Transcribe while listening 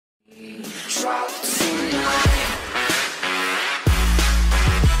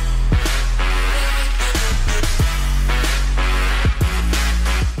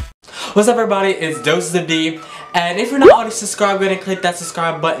What's up everybody, it's Doses of D, and if you're not already subscribed, go ahead and click that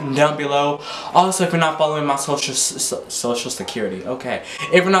subscribe button down below. Also, if you're not following my social security, okay.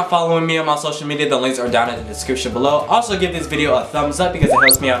 If you're not following me on my social media, the links are down in the description below. Also, give this video a thumbs up because it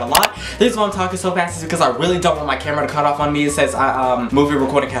helps me out a lot. The reason why I'm talking so fast is because I really don't want my camera to cut off on me. It says movie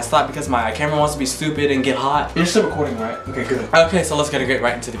recording can't stop because my camera wants to be stupid and get hot. You're still recording, right? Okay, good. Okay, so let's get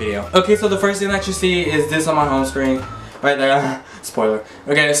right into the video. Okay, so the first thing that you see is this on my home screen. Right there. Spoiler.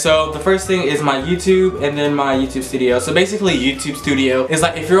 Okay, so the first thing is my YouTube and then my YouTube Studio. So basically YouTube Studio is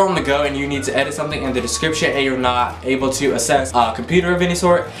like if you're on the go and you need to edit something in the description and you're not able to access a computer of any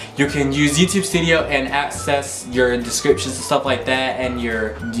sort, you can use YouTube Studio and access your descriptions and stuff like that and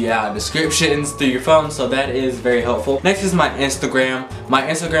your descriptions through your phone, so that is very helpful. Next is my Instagram. My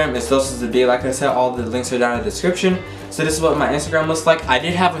Instagram is Doses of D. Like I said, all the links are down in the description. So this is what my Instagram looks like. I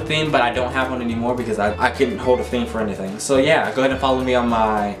did have a theme, but I don't have one anymore because I couldn't hold a theme for anything. So yeah, go ahead and follow me on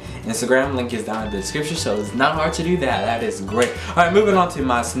my Instagram. Link is down in the description, so it's not hard to do that. That is great. Alright, moving on to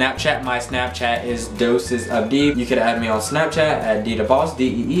my Snapchat. My Snapchat is Doses of D. You can add me on Snapchat at DDaboss,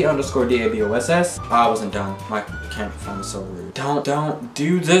 DEE_DABOSS. I wasn't done. My camera phone is so rude. Don't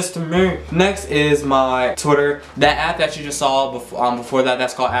do this to me. Next is my Twitter. That app that you just saw before that,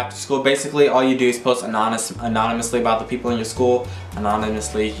 that's called After School. Basically, all you do is post anonymously about the people in your school.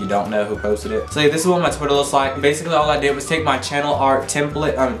 Anonymously, you don't know who posted it. So yeah, this is what my Twitter looks like. Basically, all I did was take my channel art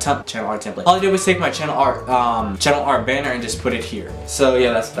template. All I did was take my channel art banner and just put it here. So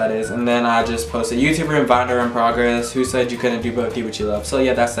yeah, that's what that is. And then I just posted YouTuber and Viner in progress. Who said you couldn't do both? Do what you love. So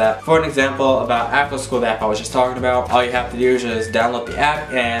yeah, that's that. For an example about After School, the app I was just talking about, all you have to do is just download the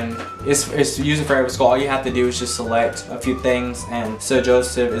app, and it's using for every school. All you have to do is just select a few things, and so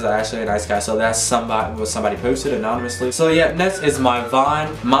Joseph is actually a nice guy. So that's somebody posted anonymously. So yeah, next is my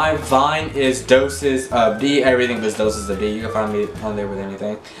Vine. My Vine is Doses of D. Everything was Doses of D. You can find me on there with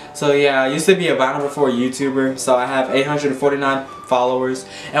anything. So yeah, I used to be a Viner before YouTuber. So I have 849 followers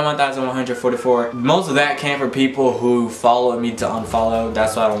and 1,144. Most of that came from people who followed me to unfollow.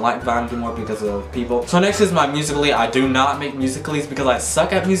 That's why I don't like Vine anymore, because of people. So next is my Musical.ly. I do not make Musical.lys because I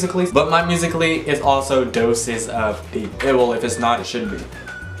suck at Musical.lys, but my Musical.ly is also Doses of D. Well, if it's not, it should be.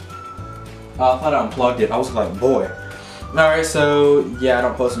 I thought I unplugged it. I was like, boy. Alright, so yeah, I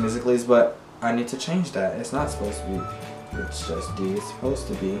don't post Musical.lys, but I need to change that. It's not supposed to be. It's just D. It's supposed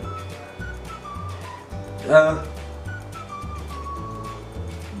to be.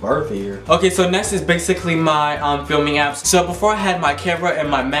 Birth year. Okay, so next is basically my filming apps. So before I had my camera and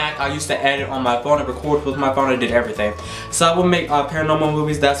my Mac, I used to edit on my phone and record with my phone. I did everything. So I would make paranormal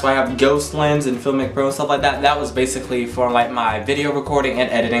movies. That's why I have Ghost Lens and Filmic Pro and stuff like that. That was basically for like my video recording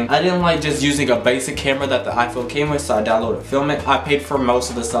and editing. I didn't like just using a basic camera that the iPhone came with, so I downloaded Filmic. I paid for most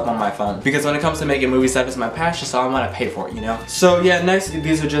of the stuff on my phone because when it comes to making movies, that is my passion, so I'm gonna pay for it, you know. So yeah, next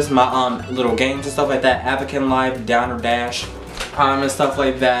these are just my little games and stuff like that. Avakin Life, Downer Dash. And stuff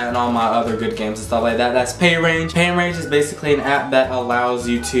like that, and all my other good games and stuff like that. That's PayRange. PayRange is basically an app that allows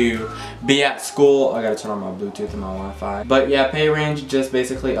you to be at school. I gotta turn on my Bluetooth and my Wi-Fi. But yeah, PayRange just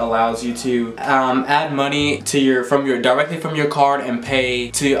basically allows you to add money to directly from your card and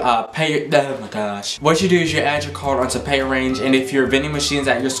pay to oh my gosh. What you do is you add your card onto PayRange, and if your vending machines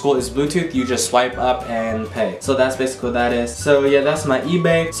at your school is Bluetooth, you just swipe up and pay. So that's basically what that is. So yeah, that's my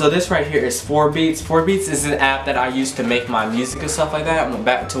eBay. So this right here is 4Beats. 4Beats is an app that I used to make my music and stuff like that. I went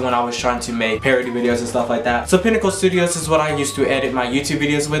back to when I was trying to make parody videos and stuff like that. So Pinnacle Studios is what I used to edit my YouTube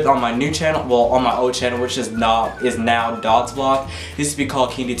videos with on my new channel, well, on my old channel, which is now Dod's Vlog. It used to be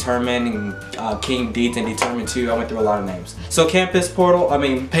called King Determined and King Deeds and Determined 2. I went through a lot of names. So Campus Portal,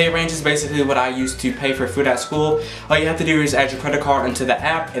 PayRange is basically what I used to pay for food at school. All you have to do is add your credit card into the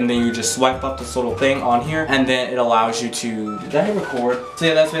app, and then you just swipe up this little thing on here, and then it allows you to, did I hit record? So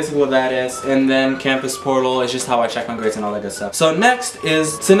yeah, that's basically what that is. And then Campus Portal is just how I check my grades and all that good stuff. So next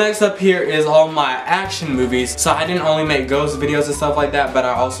up here is all my action movies. So I didn't only make ghost videos and stuff like that, but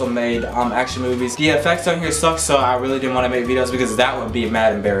I also made action movies. The effects on here suck, so I really didn't want to make videos because that would be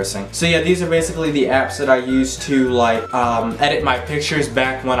mad embarrassing. So yeah, these are basically the apps that I used to like edit my pictures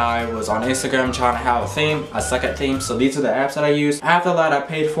back when I was on Instagram trying to have a theme. I suck at themes, so these are the apps that I used. After that, I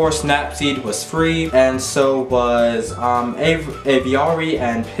paid for. Snapseed was free, and so was Aviary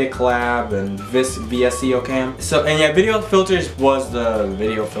and PicLab and VSCO Cam. So, and yeah, video filters was the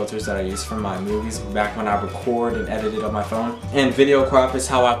video filters that I used for my movies back when I record and edited on my phone. And video crop is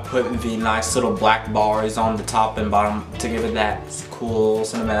how I put the nice little black bars on the top and bottom to give it that cool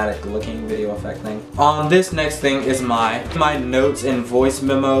cinematic looking video effect thing. This next thing is my notes and voice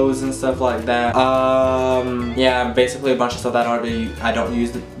memos and stuff like that. Yeah, basically a bunch of stuff that I don't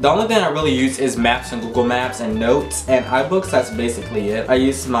use. The only thing I really use is Maps and Google Maps and Notes and iBooks. That's basically it. I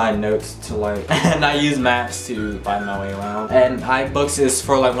use my notes to like, and I use Maps to find my way around. And iBooks is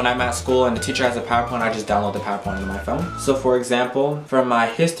for like when I'm at school and the teacher has a PowerPoint, I just download the PowerPoint into my phone. So for example, for my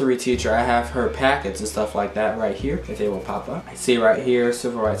history teacher, I have her packets and stuff like that right here, if they will pop up. I see right here,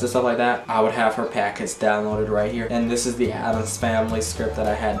 civil rights and stuff like that. I would have her packets downloaded right here. And this is the Addams Family script that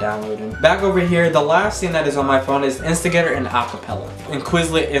I had downloaded. Back over here, the last thing that is on my phone is Instigator and Acapella. And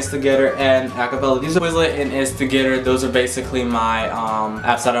Quizlet, Instigator, and Acapella. These are Quizlet and Instigator. Those are basically my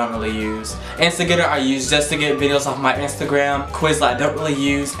apps I don't really use. Instigator I use just to get videos off my Instagram. Quizlet I don't really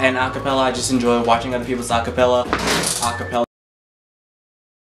use. And Acapella I just enjoy watching other people's acapella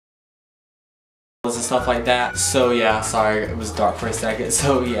and stuff like that. So yeah, sorry it was dark for a second.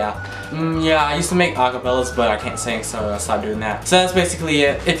 So yeah. Yeah, I used to make acapellas, but I can't sing, so I stopped doing that. So that's basically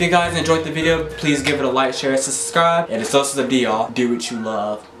it. If you guys enjoyed the video, please give it a like, share, and subscribe. And it's also the D, y'all. Do what you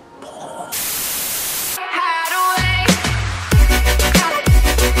love.